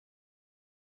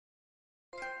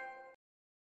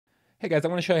Hey guys, I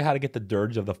want to show you how to get the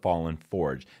Dirge of the Fallen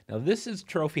Forge. Now this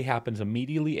trophy happens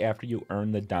immediately after you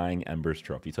earn the Dying Embers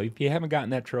trophy. So if you haven't gotten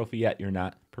that trophy yet, you're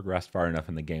not progressed far enough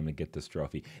in the game to get this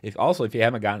trophy. If you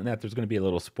haven't gotten that, there's going to be a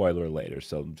little spoiler later,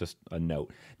 so just a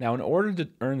note. Now in order to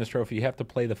earn this trophy, you have to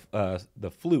play the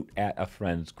flute at a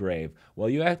friend's grave. Well,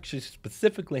 you actually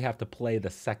specifically have to play the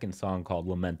second song called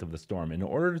Lament of the Storm. In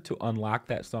order to unlock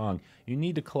that song, you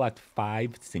need to collect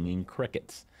 5 singing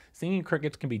crickets. Singing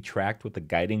crickets can be tracked with the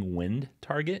guiding wind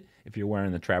target. If you're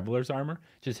wearing the traveler's armor,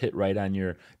 just hit right on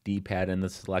your D-pad and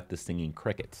select the singing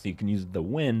crickets. So you can use the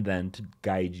wind then to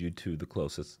guide you to the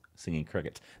closest singing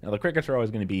crickets. Now the crickets are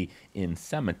always going to be in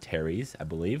cemeteries, I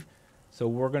believe.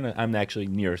 So I'm actually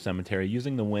near a cemetery.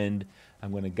 Using the wind,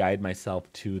 I'm going to guide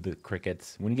myself to the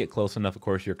crickets. When you get close enough, of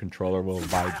course, your controller will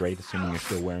vibrate, assuming you're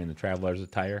still wearing the traveler's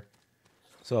attire.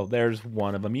 So there's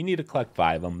one of them. You need to collect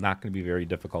 5 of them. Not going to be very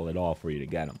difficult at all for you to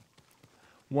get them.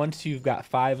 Once you've got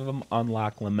 5 of them,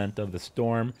 unlock Lament of the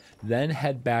Storm. Then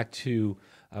head back to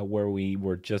where we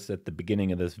were just at the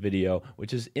beginning of this video,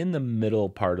 which is in the middle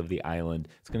part of the island.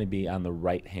 It's going to be on the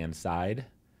right-hand side.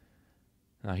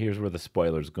 Now here's where the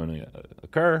spoiler is going to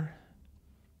occur.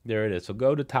 There it is. So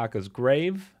go to Taka's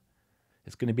grave.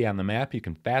 It's going to be on the map. You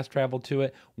can fast travel to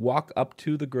it. Walk up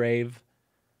to the grave.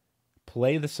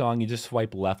 Play the song. You just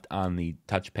swipe left on the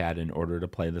touchpad in order to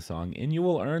play the song, and you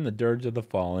will earn the Dirge of the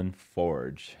Fallen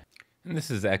Forge. And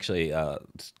this is actually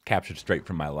captured straight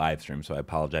from my live stream, so I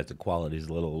apologize. The quality is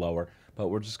a little lower, but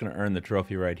we're just going to earn the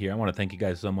trophy right here. I want to thank you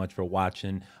guys so much for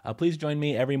watching. Please join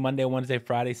me every Monday, Wednesday,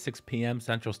 Friday, 6 p.m.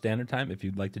 Central Standard Time if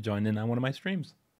you'd like to join in on one of my streams.